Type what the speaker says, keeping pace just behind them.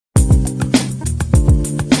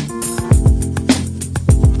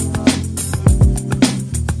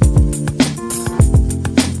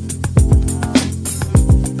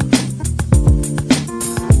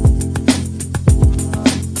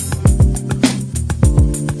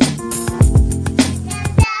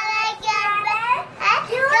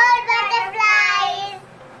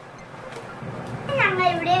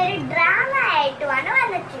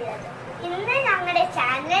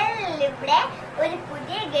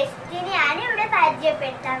ഗസ്റ്റിനെയാണ് ഇവിടെ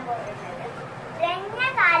പരിചയപ്പെടുത്താൻ പോകുന്നത്. കഴിഞ്ഞ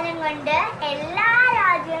കാലം കൊണ്ട് എല്ലാ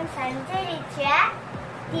രാജ്യവും സഞ്ചരിച്ച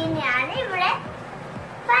ഇതിനെയാണ് ഇവിടെ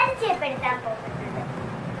പരിചയപ്പെടുത്താൻ പോകുന്നത്.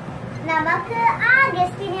 നമുക്ക് ആ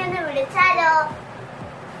ഗസ്റ്റിനെ ഒന്ന് വിളിച്ചാലോ?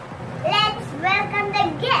 Let's welcome the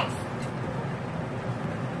guest.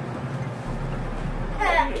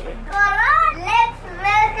 Let's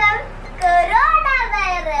welcome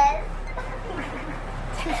coronavirus.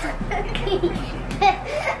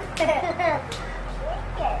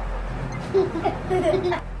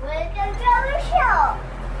 Welcome to our show.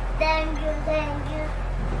 Thank you.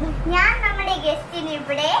 ഞാൻ നമ്മുടെ ഗസ്റ്റിന്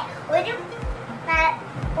ഇവിടെ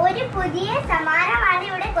ഒരു പുതിയ സമ്മാനമാണ്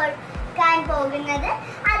ഇവിടെ കൊടുക്കാൻ പോകുന്നത്.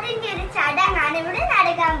 അതിന്റെ ഒരു ചടങ്ങാണ് ഇവിടെ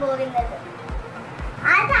നടക്കാൻ പോകുന്നത്.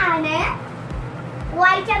 അതാണ്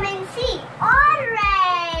vitamin C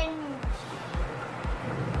orange,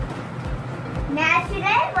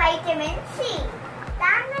 natural vitamin C.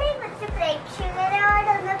 താങ്കളെ കുറിച്ച്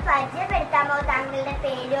പ്രേക്ഷകരോടൊന്ന് പരിചയപ്പെടുത്താമോ? താങ്കളുടെ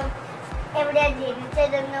പേരും എവിടെയാ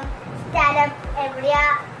ജനിച്ചതെന്നും സ്ഥലം എവിടെയാ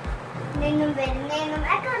നിന്നും വരുന്നതെന്നും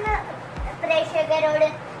ഒക്കെ ഒന്ന് പ്രേക്ഷകരോട്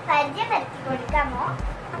പരിചയപ്പെടുത്തി കൊടുക്കാമോ?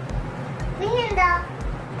 പിന്നെന്താ?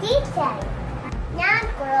 തീർച്ചയായും. ഞാൻ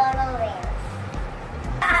കൊറോണ വൈറസ്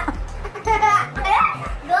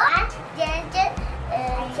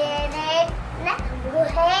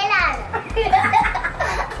ഗുഹയിലാണ്.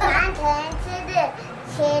 ഞാൻ ജനിച്ചത്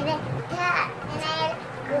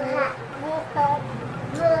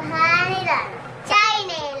വുഹാനിലാണ്,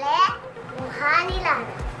 ചൈനയിലെ വുഹാനിലാണ്.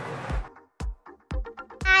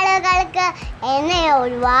 ആളുകൾക്ക് എന്നെ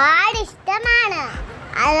ഒരുപാട് ഇഷ്ടമാണ്.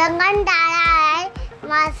 അതുകൊണ്ടാണ്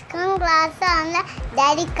മാസ്കും ഗ്ലാസും ഒന്ന്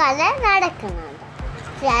ധരിക്കാതെ നടക്കുന്നത്.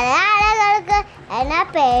 ചില ആളുകൾക്ക് എന്നെ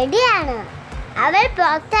പേടിയാണ്. അവർ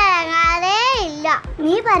പുറത്തിറങ്ങാറേ ഇല്ല.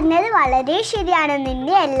 നീ പറഞ്ഞത് വളരെ ശരിയാണ്.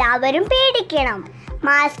 നിന്നെ എല്ലാവരും പേടിക്കണം.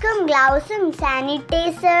 മാസ്കും ഗ്ലൗസും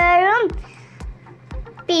സാനിറ്റൈസറും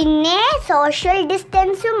പിന്നെ സോഷ്യൽ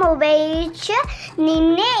ഡിസ്റ്റൻസും ഉപയോഗിച്ച്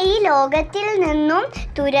നിന്നെ ഈ ലോകത്തിൽ നിന്നും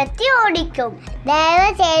തുരത്തി ഓടിക്കും. ദയവ്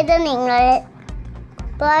ചെയ്ത് നിങ്ങൾ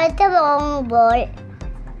പുറത്തു പോകുമ്പോൾ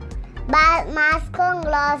മാസ്കും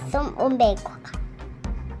ഗ്ലൗസും ഉപയോഗിക്കുക.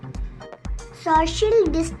 സോഷ്യൽ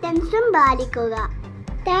ഡിസ്റ്റൻസും പാലിക്കുക.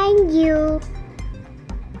 Thank you.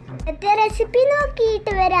 റെസിപ്പി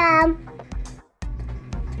നോക്കിയിട്ട് വരാം.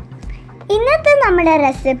 ഇന്നത്തെ നമ്മുടെ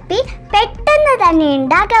റെസിപ്പി പെട്ടെന്ന് തന്നെ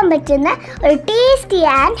ഉണ്ടാക്കാൻ പറ്റുന്ന ഒരു ടേസ്റ്റി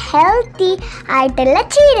ആൻഡ് ഹെൽത്തി ആയിട്ടുള്ള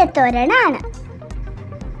ചീരത്തോരനാണ്.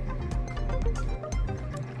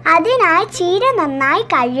 അതിനായി ചീര നന്നായി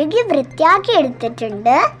കഴുകി വൃത്തിയാക്കി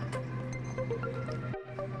എടുത്തിട്ടുണ്ട്.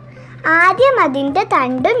 ആദ്യം അതിൻ്റെ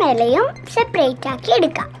തണ്ടും ഇലയും സെപ്പറേറ്റ് ആക്കി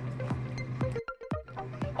എടുക്കാം.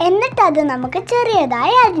 എന്നിട്ട് അത് നമുക്ക്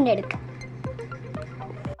ചെറിയതായി അരിഞ്ഞെടുക്കാം.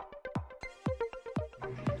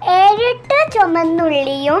 7-8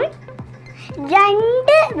 ചുമന്നുള്ളിയും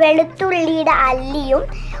 2 വെളുത്തുള്ളിയുടെ അല്ലിയും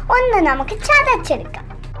ഒന്ന് നമുക്ക് ചതച്ചെടുക്കാം.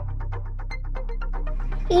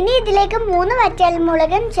 ഇനി ഇതിലേക്ക് 3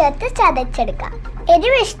 വറ്റൽമുളകും ചേർത്ത് ചതച്ചെടുക്കാം.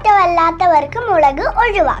 എരിവ് ഇഷ്ടമല്ലാത്തവർക്ക് മുളക്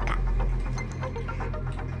ഒഴിവാക്കാം.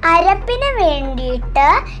 അരപ്പിന് വേണ്ടിയിട്ട്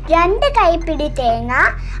 2 കൈപ്പിടി തേങ്ങ,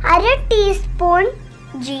 1/2 ടീസ്പൂൺ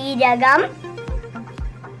ജീരകം,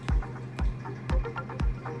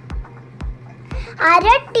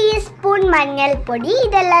 1/2 ടീസ്പൂൺ മഞ്ഞൾപ്പൊടി,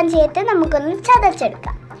 ഇതെല്ലാം ചേർത്ത് നമുക്കൊന്ന്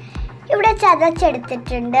ചതച്ചെടുക്കാം. ഇവിടെ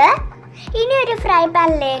ചതച്ചെടുത്തിട്ടുണ്ട്. ഇനി ഒരു ഫ്രൈ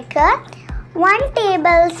പാനിലേക്ക് 1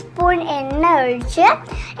 ടേബിൾ സ്പൂൺ എണ്ണ ഒഴിച്ച്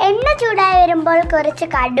എണ്ണ ചൂടായി വരുമ്പോൾ കുറച്ച്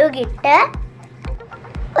കടുകിട്ട്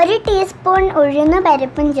 1 ടീസ്പൂൺ ഉഴുന്ന്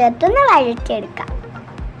പരിപ്പും ചേർത്തൊന്ന് വഴറ്റിയെടുക്കാം.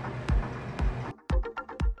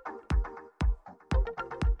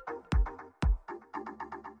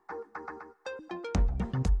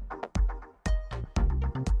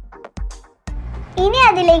 ഇനി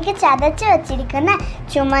അതിലേക്ക് ചതച്ച് വച്ചിരിക്കുന്ന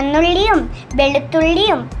ചുമന്നുള്ളിയും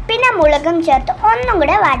വെളുത്തുള്ളിയും പിന്നെ മുളകും ചേർത്ത് ഒന്നും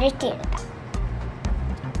കൂടെ വഴറ്റിയെടുക്കാം.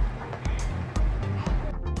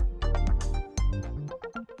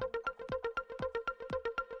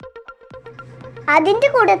 അതിൻ്റെ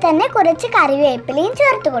കൂടെ തന്നെ കുറച്ച് കറിവേപ്പിലയും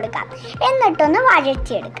ചേർത്ത് കൊടുക്കാം. എന്നിട്ടൊന്ന്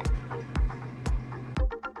വഴറ്റിയെടുക്കാം.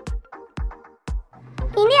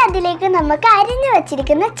 ഇനി അതിലേക്ക് നമുക്ക് അരിഞ്ഞു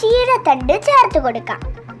വച്ചിരിക്കുന്ന ചീരത്തണ്ട് ചേർത്ത് കൊടുക്കാം.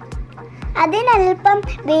 അതിനൽപ്പം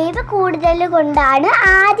വേവ് കൂടുതൽ കൊണ്ടാണ്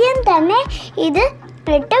ആദ്യം തന്നെ ഇത്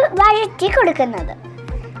ഇട്ട് വഴറ്റി കൊടുക്കുന്നത്.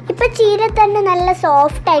 ഇപ്പം ചീരത്തണ്ട് നല്ല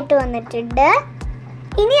സോഫ്റ്റായിട്ട് വന്നിട്ടുണ്ട്.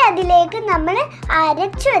 ഇനി അതിലേക്ക് നമ്മൾ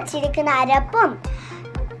അരച്ചു വച്ചിരിക്കുന്ന അരപ്പും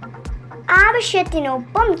ആവശ്യത്തിന്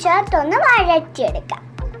ഉപ്പും ചേർത്തൊന്ന് വഴറ്റിയെടുക്കാം.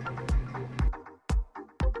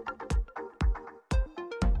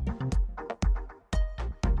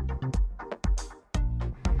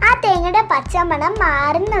 ആ തേങ്ങയുടെ പച്ചമണം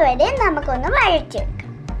മാറുന്നവരെ നമുക്കൊന്ന് വഴറ്റിയെടുക്കാം.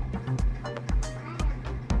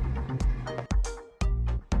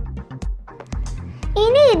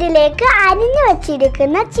 ഇനി ഇതിലേക്ക് അരിഞ്ഞു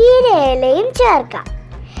വച്ചിരിക്കുന്ന ചീരയിലയും ചേർക്കാം.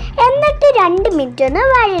 എന്നിട്ട് 2 മിനിറ്റ് ഒന്ന്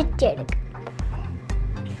വഴറ്റിയെടുക്കാം.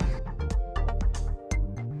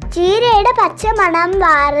 ചീരയുടെ പച്ചമണം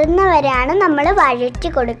മാറുന്നവരെയാണ് നമ്മൾ വഴറ്റി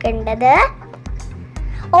കൊടുക്കേണ്ടത്.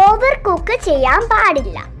 ഓവർ കുക്ക് ചെയ്യാൻ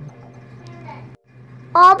പാടില്ല.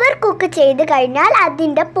 ഓവർ കുക്ക് ചെയ്ത് കഴിഞ്ഞാൽ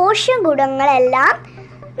അതിൻ്റെ പോഷക ഗുണങ്ങളെല്ലാം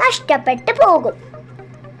നഷ്ടപ്പെട്ടു പോകും.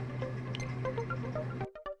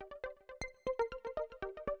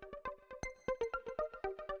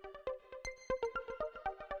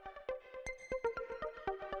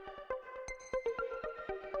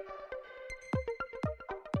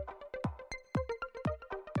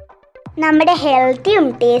 നമ്മുടെ ഹെൽത്തിയും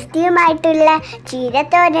ടേസ്റ്റിയുമായിട്ടുള്ള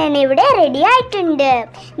ചീരത്തോരൻ ഇവിടെ റെഡി ആയിട്ടുണ്ട്.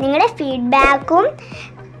 നിങ്ങളുടെ ഫീഡ്ബാക്കും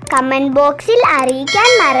കമൻറ്റ് ബോക്സിൽ അറിയിക്കാൻ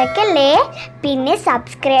മറക്കല്ലേ. പിന്നെ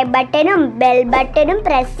സബ്സ്ക്രൈബ് ബട്ടണും ബെൽ ബട്ടണും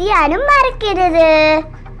പ്രസ് ചെയ്യാനും മറക്കരുത്.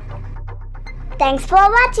 Thanks for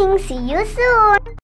watching. See you soon.